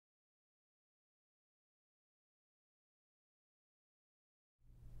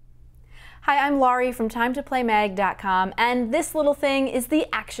Hi, I'm Laurie from TimeToPlayMag.com, and this little thing is the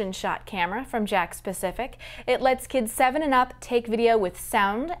Action Shot camera from Jakks. It lets kids 7 and up take video with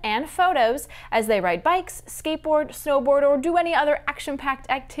sound and photos as they ride bikes, skateboard, snowboard, or do any other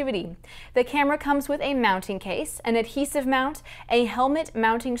action-packed activity. The camera comes with a mounting case, an adhesive mount, a helmet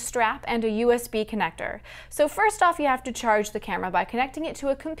mounting strap, and a USB connector. So first off, you have to charge the camera by connecting it to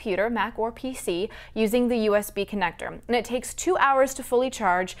a computer, Mac or PC, using the USB connector. And it takes 2 hours to fully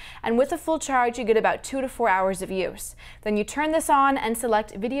charge, and with a full charge you get about 2 to 4 hours of use. Then you turn this on and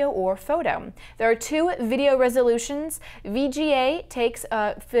select video or photo. There are 2 video resolutions. VGA takes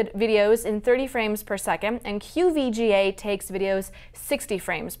videos in 30 frames per second, and QVGA takes videos 60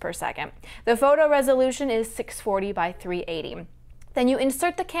 frames per second. The photo resolution is 640 by 380. Then you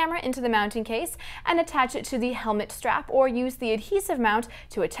insert the camera into the mounting case and attach it to the helmet strap, or use the adhesive mount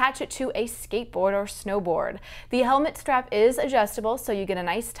to attach it to a skateboard or snowboard. The helmet strap is adjustable, so you get a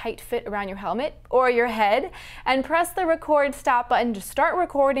nice tight fit around your helmet or your head, and press the record stop button to start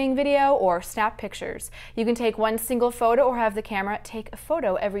recording video or snap pictures. You can take one single photo or have the camera take a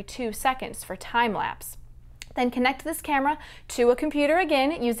photo every 2 seconds for time lapse. Then connect this camera to a computer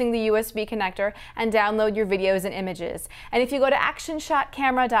again using the USB connector and download your videos and images. And if you go to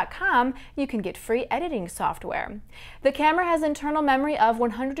actionshotcamera.com, you can get free editing software. The camera has internal memory of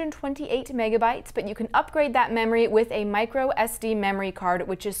 128 megabytes, but you can upgrade that memory with a micro SD memory card,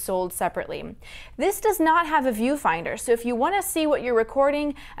 which is sold separately. This does not have a viewfinder, so if you want to see what you're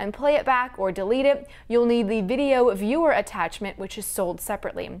recording and play it back or delete it, you'll need the video viewer attachment, which is sold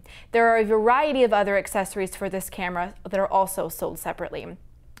separately. There are a variety of other accessories for this camera that are also sold separately.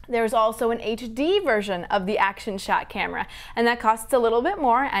 There's also an HD version of the Action Shot camera, and that costs a little bit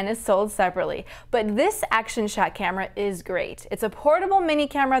more and is sold separately. But this Action Shot camera is great. It's a portable mini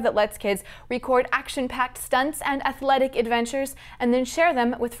camera that lets kids record action-packed stunts and athletic adventures and then share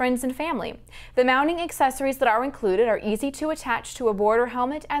them with friends and family. The mounting accessories that are included are easy to attach to a board or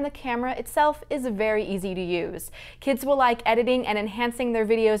helmet, and the camera itself is very easy to use. Kids will like editing and enhancing their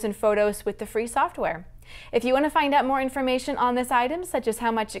videos and photos with the free software. If you want to find out more information on this item, such as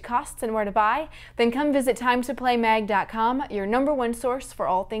how much it costs and where to buy, then come visit TimeToPlayMag.com, your #1 source for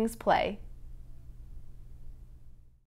all things play.